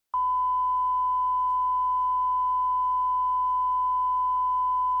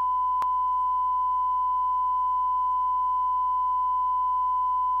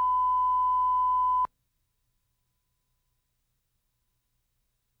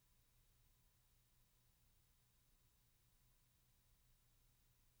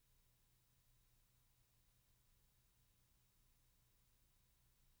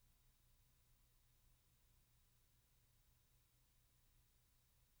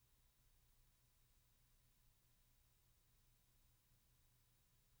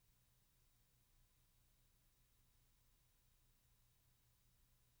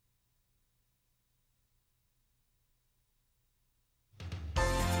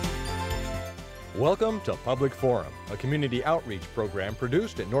Welcome to Public Forum, a community outreach program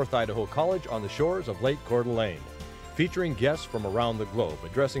produced at North Idaho College on the shores of Lake Coeur d'Alene. Featuring guests from around the globe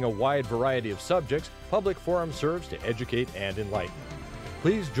addressing a wide variety of subjects, Public Forum serves to educate and enlighten.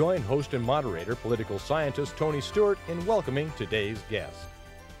 Please join host and moderator, political scientist Tony Stewart, in welcoming today's guest.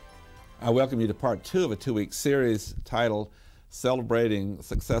 I welcome you to part two of a two-week series titled Celebrating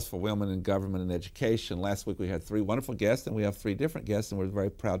Successful Women in Government and Education. Last week we had three wonderful guests, and we have three different guests, and we're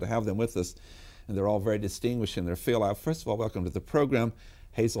very proud to have them with us. And they're all very distinguished in their field. I first of all welcome to the program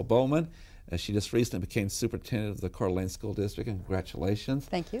Hazel Bowman. She just recently became superintendent of the Coeur d'Alene School District, and congratulations.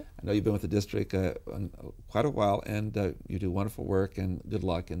 Thank you. I know you've been with the district quite a while, and you do wonderful work, and good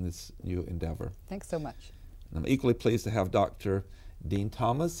luck in this new endeavor. Thanks so much. And I'm equally pleased to have Dr. Dean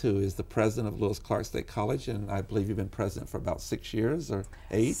Thomas, who is the president of Lewis-Clark State College, and I believe you've been president for about 6 years or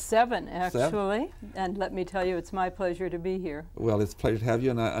 8? 7, actually. And let me tell you, it's my pleasure to be here. Well, it's a pleasure to have you,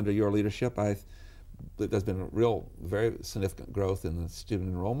 and under your leadership, there's been a very significant growth in the student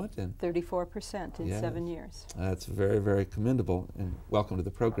enrollment. And 34% in 7 years. That's very, very commendable, and welcome to the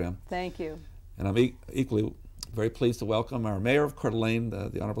program. Thank you. And I'm equally very pleased to welcome our mayor of Coeur d'Alene,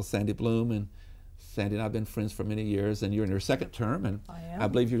 the Honorable Sandy Bloom. And Sandy and I have been friends for many years, and you're in your second term, and I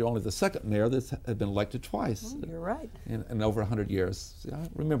believe you're only the second mayor that's been elected twice. You're right. In over 100 years. See, I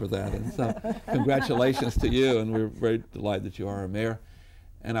remember that, and so congratulations to you, and we're very delighted that you are our mayor.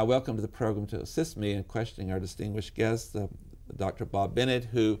 And I welcome to the program to assist me in questioning our distinguished guest, Dr. Bob Bennett,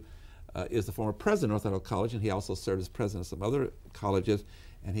 who is the former president of North Idaho College, and he also served as president of some other colleges,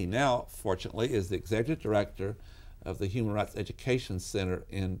 and he now, fortunately, is the executive director of the Human Rights Education Center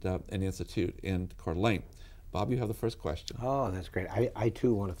and Institute in Coeur d'Alene. Bob, you have the first question. Oh, that's great. I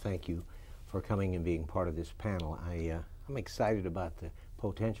too want to thank you for coming and being part of this panel. I'm excited about the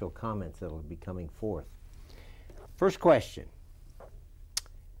potential comments that will be coming forth. First question.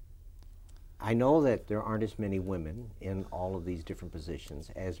 I know that there aren't as many women in all of these different positions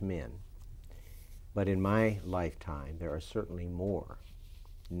as men, but in my lifetime there are certainly more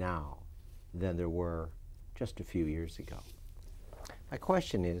now than there were just a few years ago. My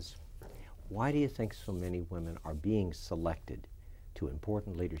question is, why do you think so many women are being selected to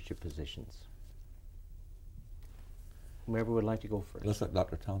important leadership positions? Whomever would like to go first. Let's let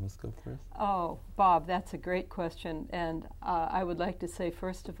Dr. Thomas go first. Oh, Bob, that's a great question. And I would like to say,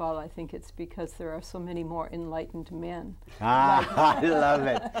 first of all, I think it's because there are so many more enlightened men. I love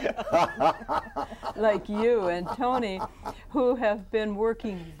it. Like you and Tony, who have been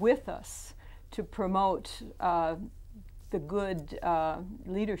working with us to promote the good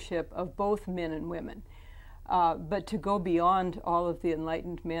leadership of both men and women. But to go beyond all of the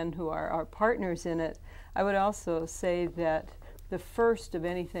enlightened men who are our partners in it, I would also say that the first of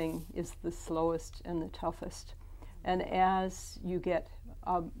anything is the slowest and the toughest. And as you get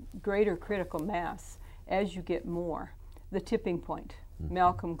a greater critical mass, as you get more, the tipping point,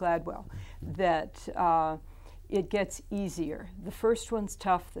 Malcolm Gladwell, that it gets easier. The first one's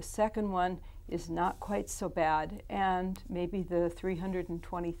tough, the second one is not quite so bad, and maybe the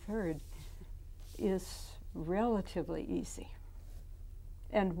 323rd is relatively easy.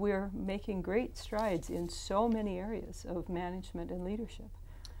 And we're making great strides in so many areas of management and leadership.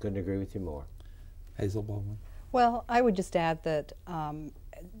 Couldn't agree with you more. Hazel Bowman. Well, I would just add that,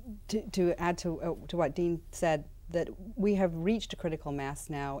 to add to what Dean said, that we have reached a critical mass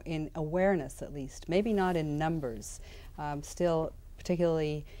now in awareness, at least, maybe not in numbers. Still,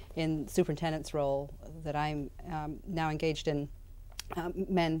 particularly in superintendent's role that I'm now engaged in,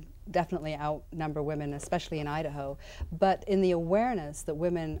 men definitely outnumber women, especially in Idaho. But in the awareness that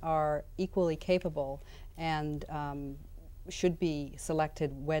women are equally capable and should be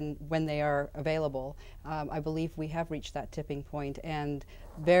selected when they are available, I believe we have reached that tipping point, and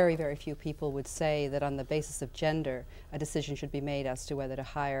very, very few people would say that on the basis of gender a decision should be made as to whether to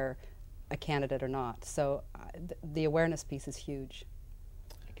hire a candidate or not. So the awareness piece is huge.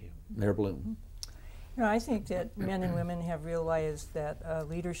 Thank you. Mayor Bloom. You know, I think that men and women have realized that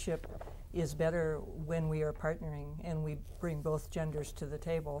leadership is better when we are partnering and we bring both genders to the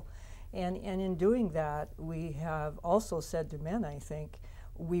table. And in doing that, we have also said to men, I think,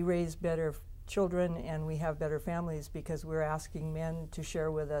 we raise better children and we have better families because we're asking men to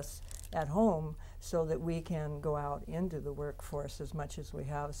share with us at home so that we can go out into the workforce as much as we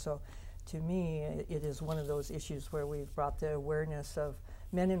have. So to me, it is one of those issues where we've brought the awareness of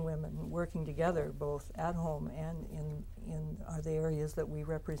men and women working together both at home and in the areas that we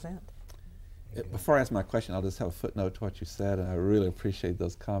represent. Before I ask my question, I'll just have a footnote to what you said, and I really appreciate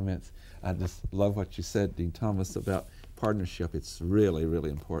those comments. I just love what you said, Dean Thomas, about partnership. It's really,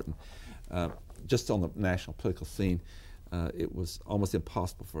 really important. Just on the national political scene, it was almost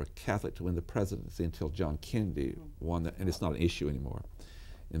impossible for a Catholic to win the presidency until John Kennedy won that, and it's not an issue anymore.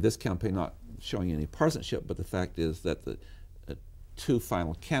 In this campaign, not showing any partisanship, but the fact is that the two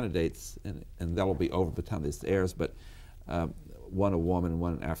final candidates, and that'll be over by the time this airs, but one a woman and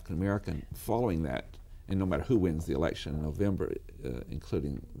one an African American, following that, and no matter who wins the election in November,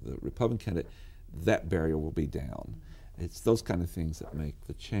 including the Republican candidate, that barrier will be down. It's those kind of things that make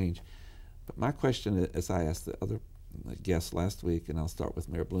the change. But my question, as I asked the other guests last week, and I'll start with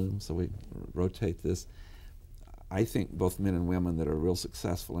Mayor Bloom so we rotate this, I think both men and women that are real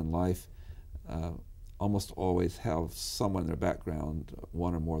successful in life almost always have someone in their background,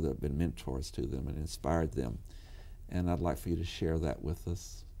 one or more, that have been mentors to them and inspired them. And I'd like for you to share that with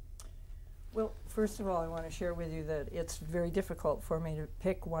us. Well, first of all, I want to share with you that it's very difficult for me to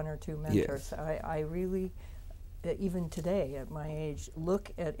pick one or two mentors. Yes. I really, even today at my age,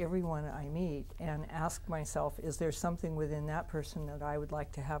 look at everyone I meet and ask myself, is there something within that person that I would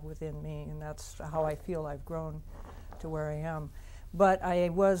like to have within me? And that's how I feel I've grown to where I am. But I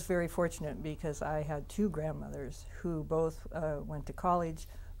was very fortunate because I had two grandmothers who both went to college,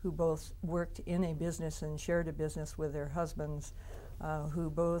 who both worked in a business and shared a business with their husbands, who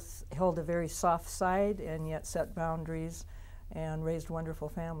both held a very soft side and yet set boundaries and raised wonderful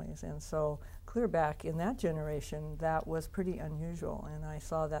families. And so clear back in that generation, that was pretty unusual, and I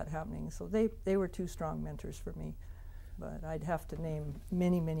saw that happening. So they were two strong mentors for me. But I'd have to name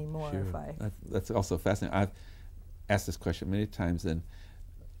many, many more if I... That's also fascinating. I've asked this question many times, and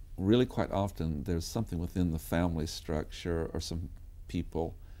really quite often there's something within the family structure or some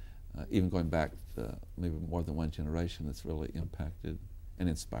people, even going back maybe more than one generation, that's really impacted and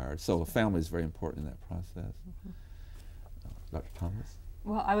inspired. So a family is very important in that process. Dr. Thomas?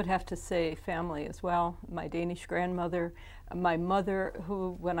 Well, I would have to say family as well. My Danish grandmother, my mother,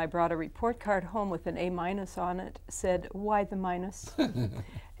 who, when I brought a report card home with an A- on it, said, "Why the minus?"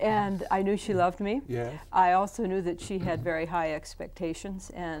 And I knew she loved me. Yes. I also knew that she had very high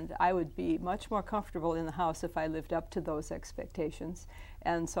expectations, and I would be much more comfortable in the house if I lived up to those expectations.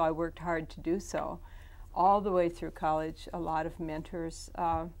 And so I worked hard to do so. All the way through college, a lot of mentors.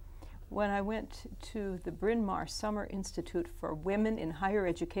 When I went to the Bryn Mawr Summer Institute for Women in Higher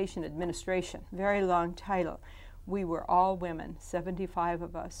Education Administration, very long title, we were all women, 75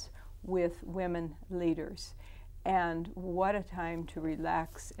 of us, with women leaders. And what a time to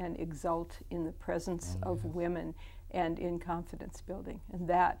relax and exult in the presence of women and in confidence building. And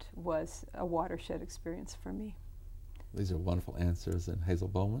that was a watershed experience for me. These are wonderful answers. And Hazel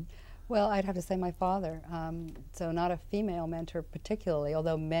Bowman? Well, I'd have to say my father. So not a female mentor particularly,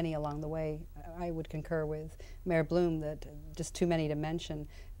 although many along the way I would concur with Mayor Bloom that just too many to mention,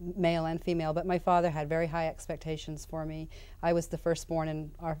 male and female. But my father had very high expectations for me. I was the firstborn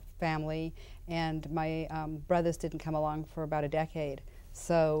in our family, and my brothers didn't come along for about a decade.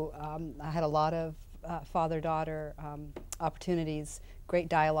 So I had a lot of father-daughter opportunities, great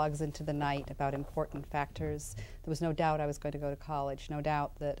dialogues into the night about important factors. There was no doubt I was going to go to college, no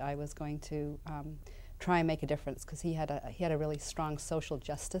doubt that I was going to try and make a difference, because he had a really strong social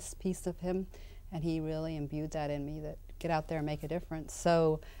justice piece of him, and he really imbued that in me, that get out there and make a difference.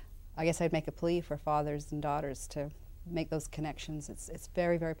 So I guess I'd make a plea for fathers and daughters to make those connections. It's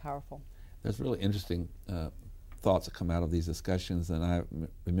very, very powerful. There's really interesting thoughts that come out of these discussions, and I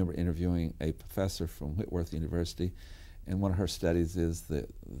remember interviewing a professor from Whitworth University, and one of her studies is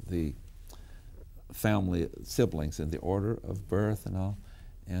the family siblings in the order of birth and all,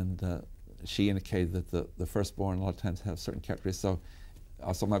 and she indicated that the firstborn a lot of times have certain characteristics. So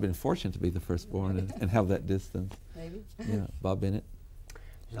also might have been fortunate to be the firstborn and have that distance. Maybe. Yeah, Bob Bennett?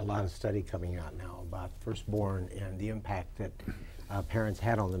 There's a lot of study coming out now about firstborn and the impact that parents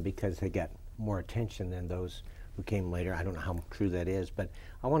had on them because they got more attention than those who came later. I don't know how true that is, but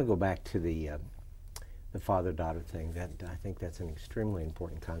I want to go back to the father-daughter thing. That I think that's an extremely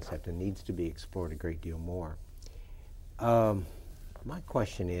important concept and needs to be explored a great deal more. My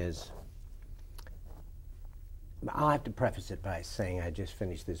question is, I'll have to preface it by saying I just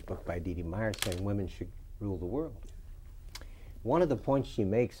finished this book by Dee Dee Meyer saying women should rule the world. One of the points she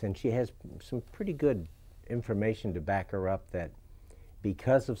makes, and she has some pretty good information to back her up, that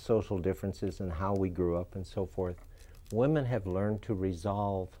because of social differences and how we grew up and so forth, women have learned to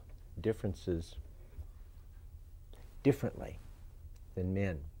resolve differences differently than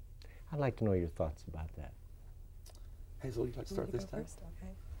men. I'd like to know your thoughts about that. Hazel, you'd like to start this time? First,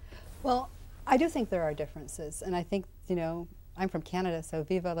 okay. Well, I do think there are differences, and I think, you know, I'm from Canada, so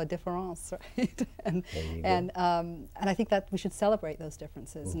vive la différence, right? and I think that we should celebrate those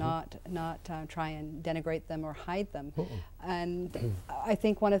differences, not try and denigrate them or hide them. And I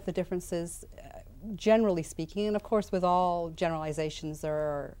think one of the differences generally speaking, and of course with all generalizations there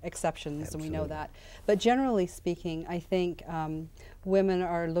are exceptions, and we know that, but generally speaking, I think women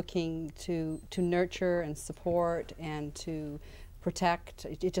are looking to nurture and support and to protect.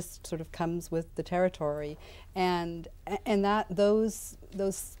 It just sort of comes with the territory, and that those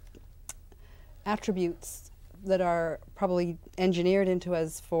attributes that are probably engineered into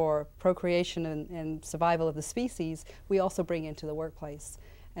us for procreation and survival of the species, we also bring into the workplace.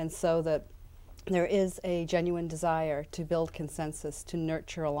 And so that there is a genuine desire to build consensus, to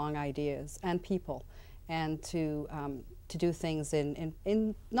nurture along ideas and people, and to do things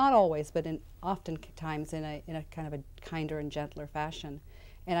in not always, but in oftentimes in a kind of a kinder and gentler fashion.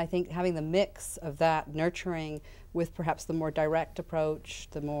 And I think having the mix of that nurturing with perhaps the more direct approach,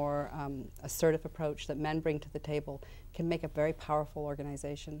 the more assertive approach that men bring to the table can make a very powerful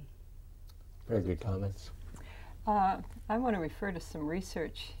organization. Very good comments. I want to refer to some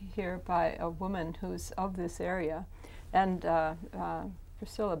research here by a woman who's of this area, and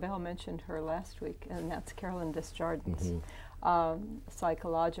Priscilla Bell mentioned her last week, and that's Carolyn Desjardins.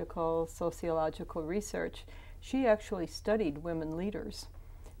 Psychological, sociological research. She actually studied women leaders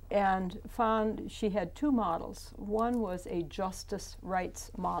and found she had two models. One was a justice rights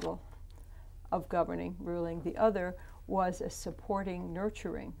model of governing, ruling. The other was a supporting,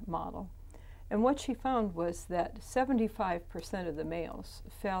 nurturing model. And what she found was that 75% of the males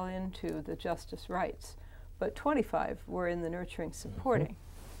fell into the justice rights, but 25 were in the nurturing, supporting.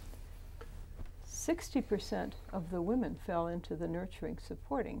 60% of the women fell into the nurturing,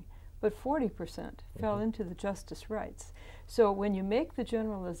 supporting, but 40% fell into the justice rights. So when you make the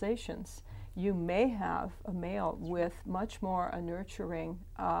generalizations, you may have a male with much more a nurturing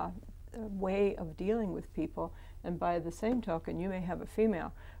way of dealing with people, and by the same token, you may have a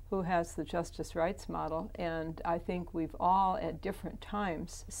female who has the justice rights model, and I think we've all at different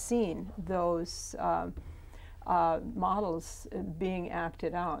times seen those models being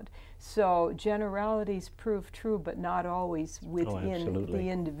acted out. So generalities prove true, but not always within the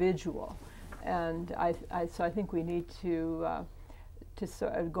individual. And so I think we need to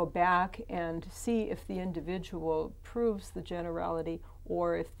sort of go back and see if the individual proves the generality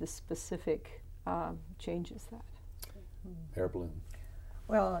or if the specific changes that. Mayor Bloom.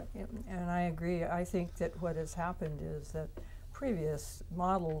 Well, and I agree. I think that what has happened is that previous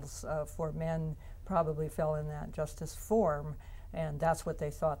models for men probably fell in that justice form, and that's what they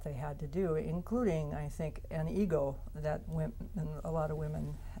thought they had to do, including, I think, an ego that a lot of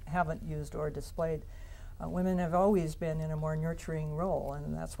women haven't used or displayed. Women have always been in a more nurturing role,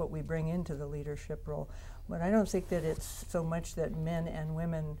 and that's what we bring into the leadership role. But I don't think that it's so much that men and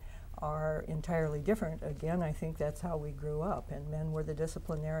women are entirely different. Again, I think that's how we grew up, and men were the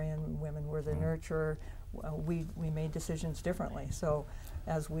disciplinarian, women were the nurturer. We made decisions differently. So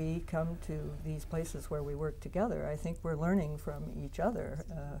as we come to these places where we work together, I think we're learning from each other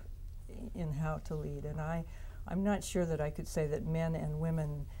in how to lead. And I'm not sure that I could say that men and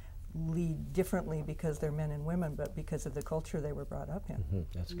women lead differently because they're men and women, but because of the culture they were brought up in.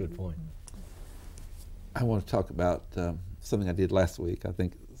 That's a good point. I want to talk about something I did last week. I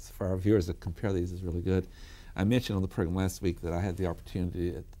think for our viewers to compare these is really good. I mentioned on the program last week that I had the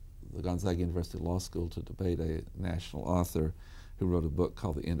opportunity at the Gonzaga University Law School to debate a national author who wrote a book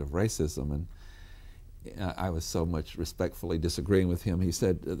called The End of Racism, and I was so much respectfully disagreeing with him. He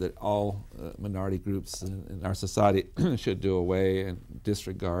said that all minority groups in our society should do away and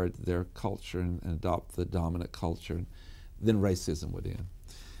disregard their culture and adopt the dominant culture, and then racism would end.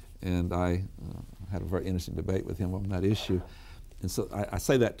 And I had a very interesting debate with him on that issue. And so I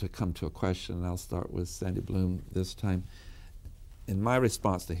say that to come to a question, and I'll start with Sandy Bloom this time. In my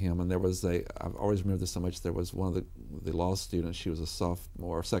response to him, and I've always remembered this so much, there was one of the law students, she was a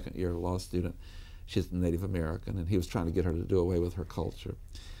sophomore, second year law student, she's Native American, and he was trying to get her to do away with her culture.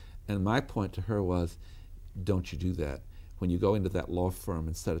 And my point to her was, don't you do that. When you go into that law firm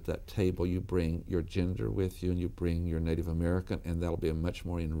and sit at that table, you bring your gender with you, and you bring your Native American, and that'll be a much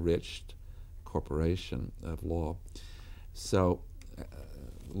more enriched corporation of law. So,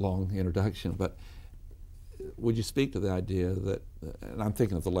 long introduction, but would you speak to the idea that, and I'm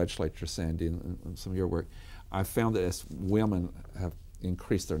thinking of the legislature, Sandy, and some of your work, I found that as women have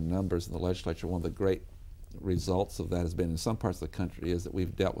increased their numbers in the legislature, one of the great results of that has been in some parts of the country is that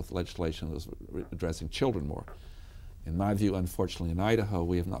we've dealt with legislation that's addressing children more. In my view, unfortunately, in Idaho,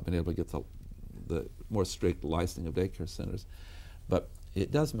 we have not been able to get the more strict licensing of daycare centers, but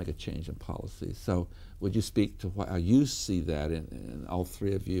it does make a change in policy. So would you speak to how you see that in all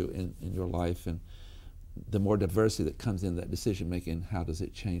three of you in your life, and the more diversity that comes in that decision making, how does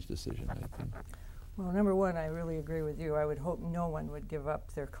it change decision making? Well, number one, I really agree with you. I would hope no one would give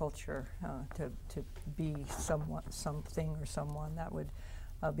up their culture to be something or someone. That would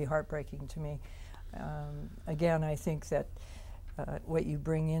be heartbreaking to me. Again, I think that what you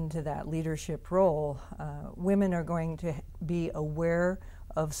bring into that leadership role, women are going to be aware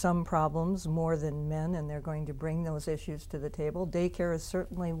of some problems more than men, and they're going to bring those issues to the table. Daycare is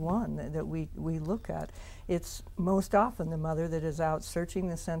certainly one that we look at. It's most often the mother that is out searching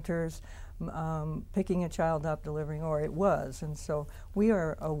the centers, picking a child up, delivering, or it was. And so we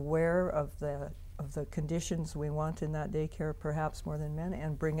are aware of the conditions we want in that daycare perhaps more than men,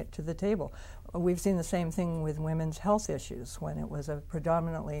 and bring it to the table. We've seen the same thing with women's health issues when it was a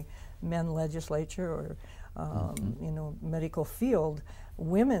predominantly men legislature or you know, medical field.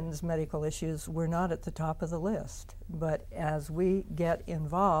 Women's medical issues were not at the top of the list. But as we get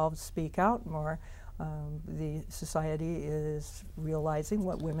involved, speak out more, the society is realizing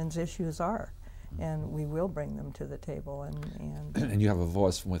what women's issues are, and we will bring them to the table. And you have a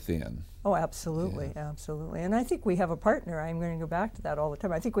voice from within. Oh, absolutely, Yeah. absolutely. And I think we have a partner. I'm going to go back to that all the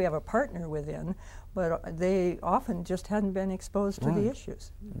time. I think we have a partner within, but they often just hadn't been exposed to the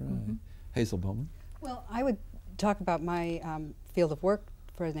issues. Right. Hazel Bowman? Well, I would talk about my field of work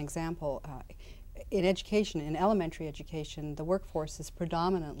for an example. In education, in elementary education, the workforce is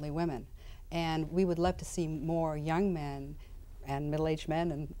predominantly women. And we would love to see more young men and middle-aged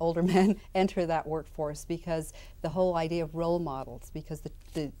men and older men enter that workforce, because the whole idea of role models, because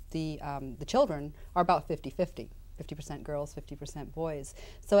the children are about 50-50. 50% girls, 50% boys.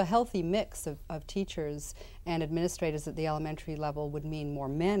 So a healthy mix of teachers and administrators at the elementary level would mean more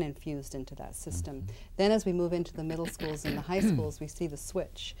men infused into that system. Then as we move into the middle schools and the high schools, we see the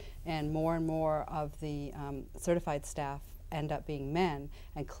switch, and more of the certified staff end up being men,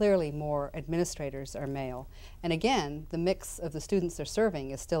 and clearly more administrators are male. And again, the mix of the students they're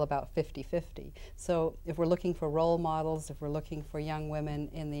serving is still about 50-50. So if we're looking for role models, if we're looking for young women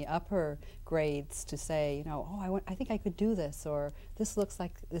in the upper grades to say, you know, oh, I think I could do this, or this looks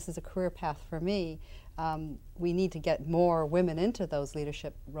like this is a career path for me, we need to get more women into those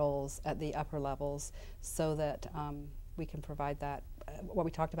leadership roles at the upper levels, so that we can provide that, what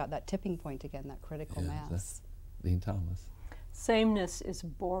we talked about, that tipping point again, that critical mass. Dean Thomas. Sameness is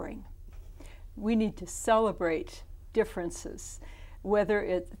boring. We need to celebrate differences. Whether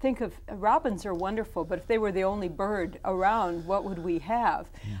it, think of, robins are wonderful, but if they were the only bird around, what would we have?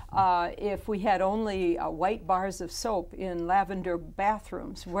 If we had only white bars of soap in lavender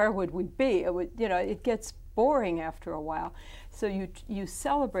bathrooms, where would we be? It would, you know, it gets boring after a while. So you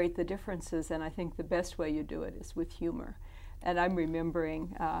celebrate the differences, and I think the best way you do it is with humor. And I'm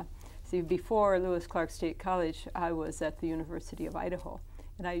remembering, see, before Lewis Clark State College, I was at the University of Idaho,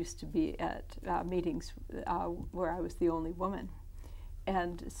 and I used to be at meetings where I was the only woman.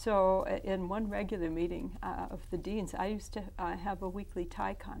 And so in one regular meeting of the deans, I used to have a weekly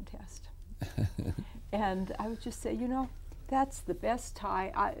tie contest. And I would just say, you know, that's the best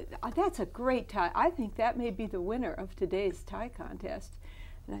tie. That's a great tie. I think that may be the winner of today's tie contest.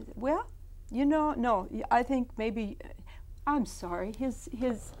 And I said, well, you know, no, I think maybe, I'm sorry, his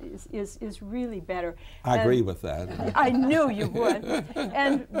is really better. I agree with that. I knew you would.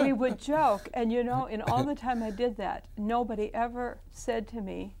 And we would joke, and you know, in all the time I did that, nobody ever said to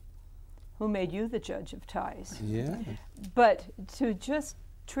me, who made you the judge of ties? Yeah. But to just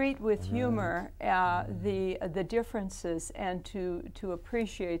treat with humor the differences, and to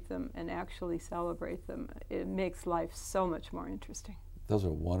appreciate them and actually celebrate them, it makes life so much more interesting. Those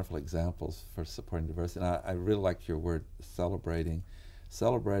are wonderful examples for supporting diversity. And I really like your word, celebrating.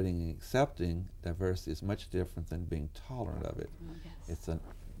 Celebrating and accepting diversity is much different than being tolerant of it. Oh, yes. It's a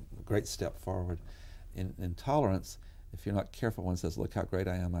great step forward. In tolerance, if you're not careful, one says, look how great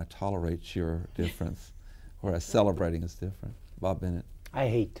I am, I tolerate your difference. Whereas celebrating is different. Bob Bennett. I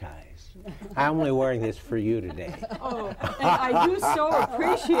hate ties. I'm only wearing this for you today. Oh, and I do so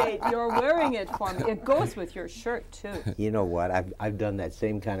appreciate your wearing it for me. It goes with your shirt, too. You know what? I've done that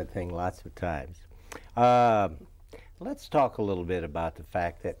same kind of thing lots of times. Let's talk a little bit about the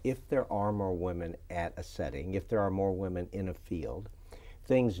fact that if there are more women at a setting, if there are more women in a field,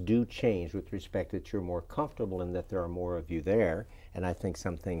 things do change with respect that you're more comfortable and that there are more of you there, and I think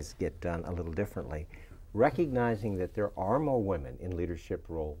some things get done a little differently. Recognizing that there are more women in leadership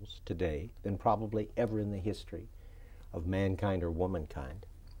roles today than probably ever in the history of mankind or womankind.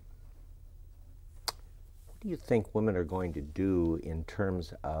 What do you think women are going to do in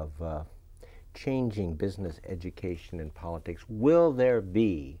terms of changing business, education, and politics? Will there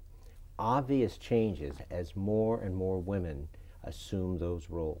be obvious changes as more and more women assume those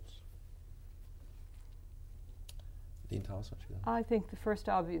roles? Dean Thomas, what you got? I think the first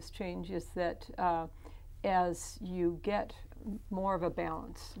obvious change is that as you get more of a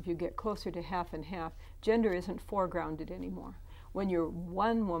balance, if you get closer to half and half, gender isn't foregrounded anymore. When you're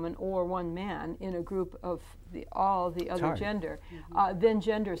one woman or one man in a group of all the other gender, then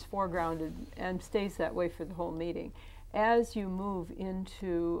gender is foregrounded and stays that way for the whole meeting. As you move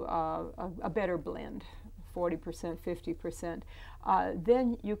into a better blend, 40%, 50%,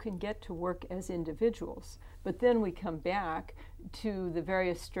 then you can get to work as individuals. But then we come back to the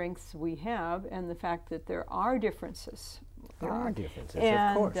various strengths we have and the fact that there are differences. There are differences,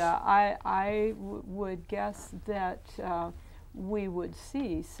 and, of course. I would guess that we would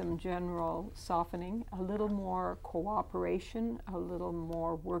see some general softening, a little more cooperation, a little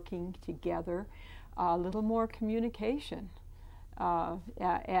more working together, a little more communication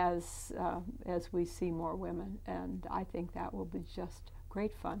as we see more women, and I think that will be just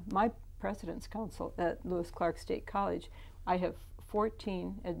great fun. My President's Council at Lewis Clark State College, I have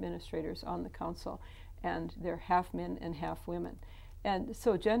 14 administrators on the council, and they're half men and half women. And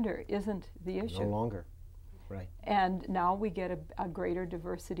so gender isn't the issue. No longer. Right. And now we get a greater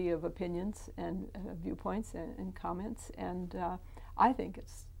diversity of opinions and viewpoints and comments, and I think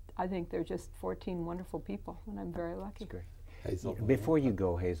they're just 14 wonderful people, and I'm very lucky. That's great. Hazel. Before you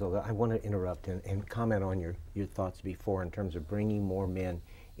go, Hazel, I want to interrupt and comment on your thoughts before in terms of bringing more men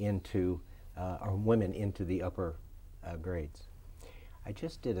into, or women into the upper grades. I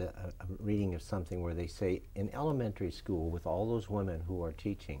just did a reading of something where they say in elementary school, with all those women who are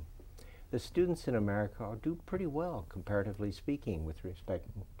teaching, the students in America do pretty well, comparatively speaking, with respect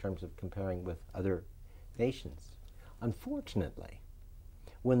in terms of comparing with other nations. Unfortunately,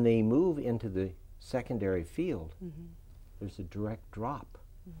 when they move into the secondary field, there's a direct drop.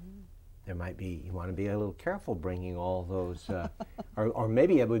 There might be, you want to be a little careful bringing all those, or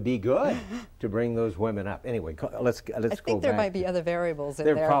maybe it would be good to bring those women up. Anyway, let's go back. I think there might be other variables in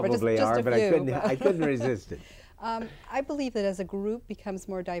there. there. There probably just are, but I couldn't resist it. I believe that as a group becomes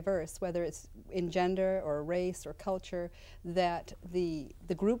more diverse, whether it's in gender or race or culture, that the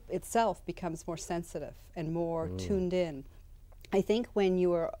group itself becomes more sensitive and more tuned in. I think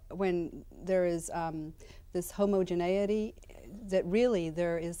when there is this homogeneity, that really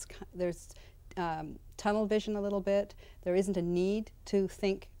there's tunnel vision a little bit. There isn't a need to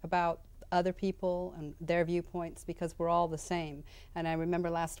think about other people and their viewpoints because we're all the same. And I remember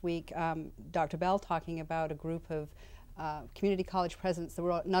last week Dr. Bell talking about a group of community college presidents that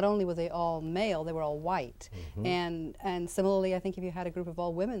were not only were they all male, they were all white. And similarly, I think if you had a group of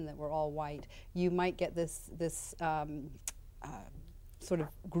all women that were all white, you might get this sort of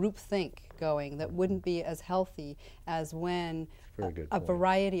group think going that wouldn't be as healthy as when a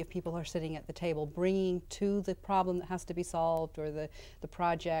variety of people are sitting at the table bringing to the problem that has to be solved or the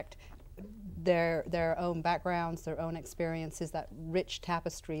project their own backgrounds, their own experiences, that rich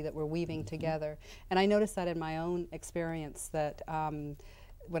tapestry that we're weaving together. And I noticed that in my own experience that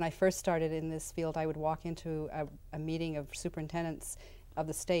when I first started in this field, I would walk into a meeting of superintendents of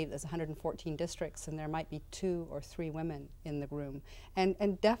the state. There's 114 districts, and there might be 2 or 3 women in the room.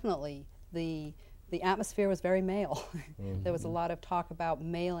 And definitely the atmosphere was very male. There was a lot of talk about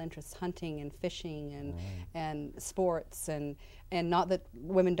male interests, hunting and fishing and sports, and not that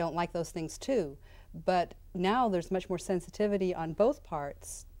women don't like those things too, but now there's much more sensitivity on both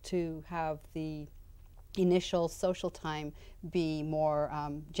parts to have the initial social time be more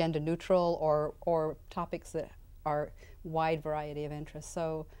gender neutral or topics that are wide variety of interests.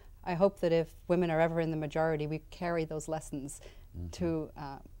 So I hope that if women are ever in the majority, we carry those lessons to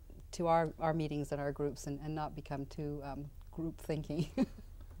our meetings and our groups and not become too group thinking.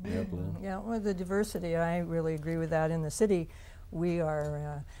 Yeah, well, the diversity, I really agree with that. In the city, we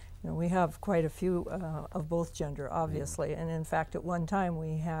are, we have quite a few of both gender, obviously. And in fact, at one time,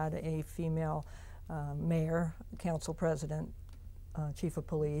 we had a female mayor, council president, chief of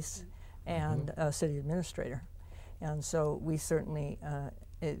police, and a city administrator. And so we certainly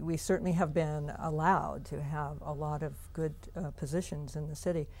have been allowed to have a lot of good positions in the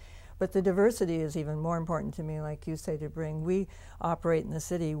city. But the diversity is even more important to me, like you say, to bring. We operate in the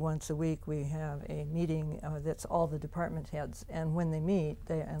city once a week. We have a meeting that's all the department heads. And when they meet,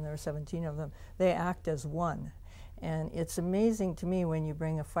 and there are 17 of them, they act as one. And it's amazing to me when you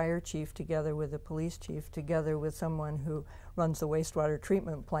bring a fire chief together with a police chief, together with someone who runs the wastewater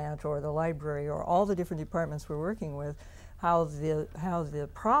treatment plant or the library or all the different departments we're working with, how the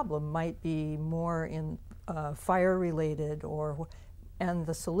problem might be more in fire related, and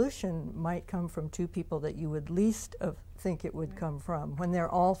the solution might come from 2 people that you would least think it would come from when they're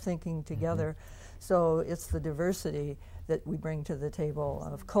all thinking together. So it's the diversity that we bring to the table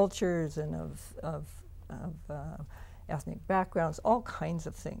of cultures and of ethnic backgrounds, all kinds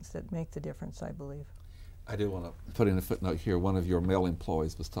of things that make the difference, I believe. I do want to put in a footnote here. One of your male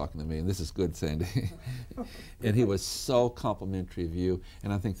employees was talking to me, and this is good, Sandy. And he was so complimentary of you,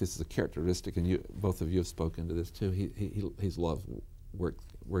 and I think this is a characteristic, and you, both of you have spoken to this too. He's loved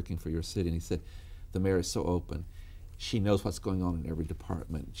working for your city, and he said, the mayor is so open. She knows what's going on in every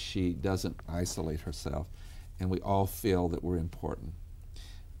department. She doesn't isolate herself, and we all feel that we're important.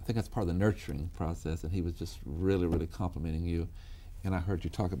 I think that's part of the nurturing process, and he was just really, really complimenting you. And I heard you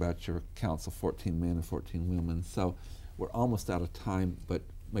talk about your council, 14 men and 14 women. So we're almost out of time, but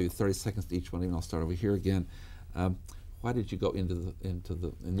maybe 30 seconds to each one, and I'll start over here again. Why did you go into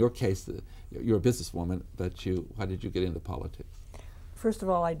the, in your case, you're a businesswoman, but why did you get into politics? First of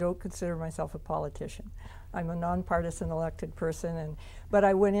all, I don't consider myself a politician. I'm a nonpartisan elected person, but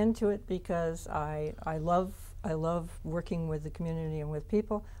I went into it because I love working with the community and with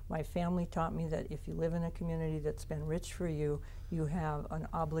people. My family taught me that if you live in a community that's been rich for you, you have an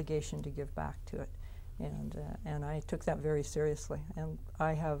obligation to give back to it. And I took that very seriously. And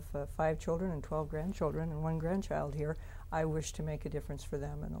I have 5 children and 12 grandchildren and 1 grandchild here. I wish to make a difference for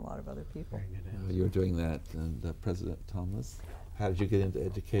them and a lot of other people. You're doing that. And President Thomas, how did you get into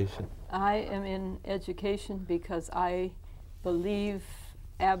education? I am in education because I believe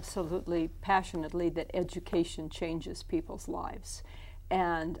absolutely passionately that education changes people's lives.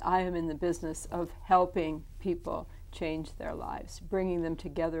 And I am in the business of helping people change their lives, bringing them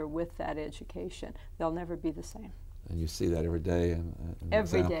together with that education. They'll never be the same. And you see that every day in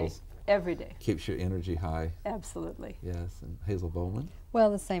every examples. Day. Every day. Keeps your energy high. Absolutely. Yes. And Hazel Bowman?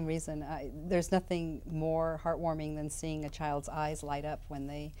 Well, the same reason. There's nothing more heartwarming than seeing a child's eyes light up when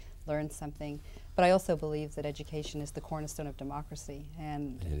they learn something. But I also believe that education is the cornerstone of democracy,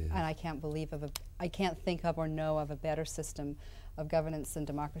 and I can't think of or know of a better system of governance and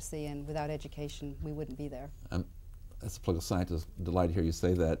democracy, and without education, we wouldn't be there. As a political scientist, I'm delighted to hear you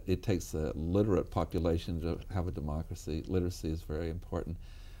say that. It takes a literate population to have a democracy. Literacy is very important.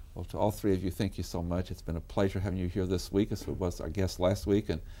 Well, to all 3 of you, thank you so much. It's been a pleasure having you here this week, as it was our guest last week.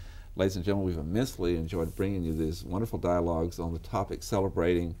 And ladies and gentlemen, we've immensely enjoyed bringing you these wonderful dialogues on the topic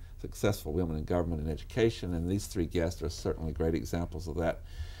celebrating successful women in government and education, and these 3 guests are certainly great examples of that.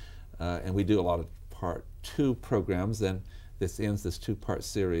 And we do a lot of Part 2 programs, and this ends this 2-part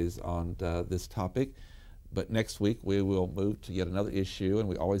series on this topic. But next week we will move to yet another issue, and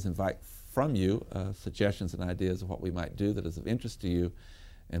we always invite from you suggestions and ideas of what we might do that is of interest to you.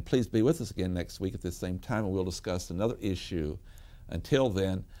 And please be with us again next week at this same time, and we'll discuss another issue. Until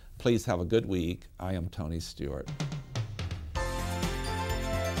then, please have a good week. I am Tony Stewart.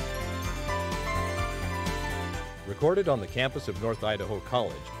 Recorded on the campus of North Idaho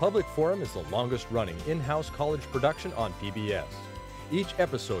College, Public Forum is the longest-running in-house college production on PBS. Each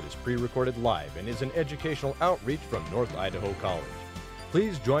episode is pre-recorded live and is an educational outreach from North Idaho College.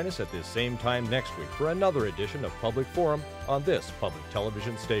 Please join us at this same time next week for another edition of Public Forum on this public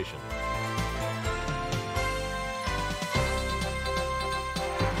television station.